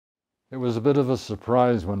It was a bit of a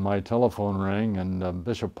surprise when my telephone rang and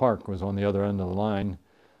Bishop Park was on the other end of the line.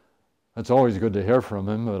 It's always good to hear from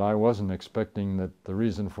him, but I wasn't expecting that the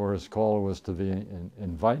reason for his call was to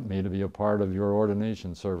invite me to be a part of your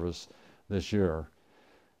ordination service this year.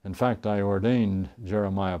 In fact, I ordained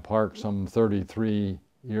Jeremiah Park some 33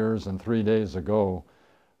 years and 3 days ago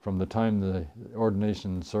from the time the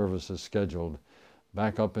ordination service is scheduled,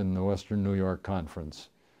 back up in the Western New York Conference.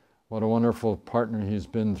 What a wonderful partner he's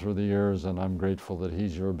been through the years, and I'm grateful that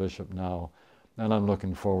he's your bishop now, and I'm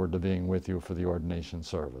looking forward to being with you for the ordination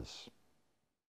service.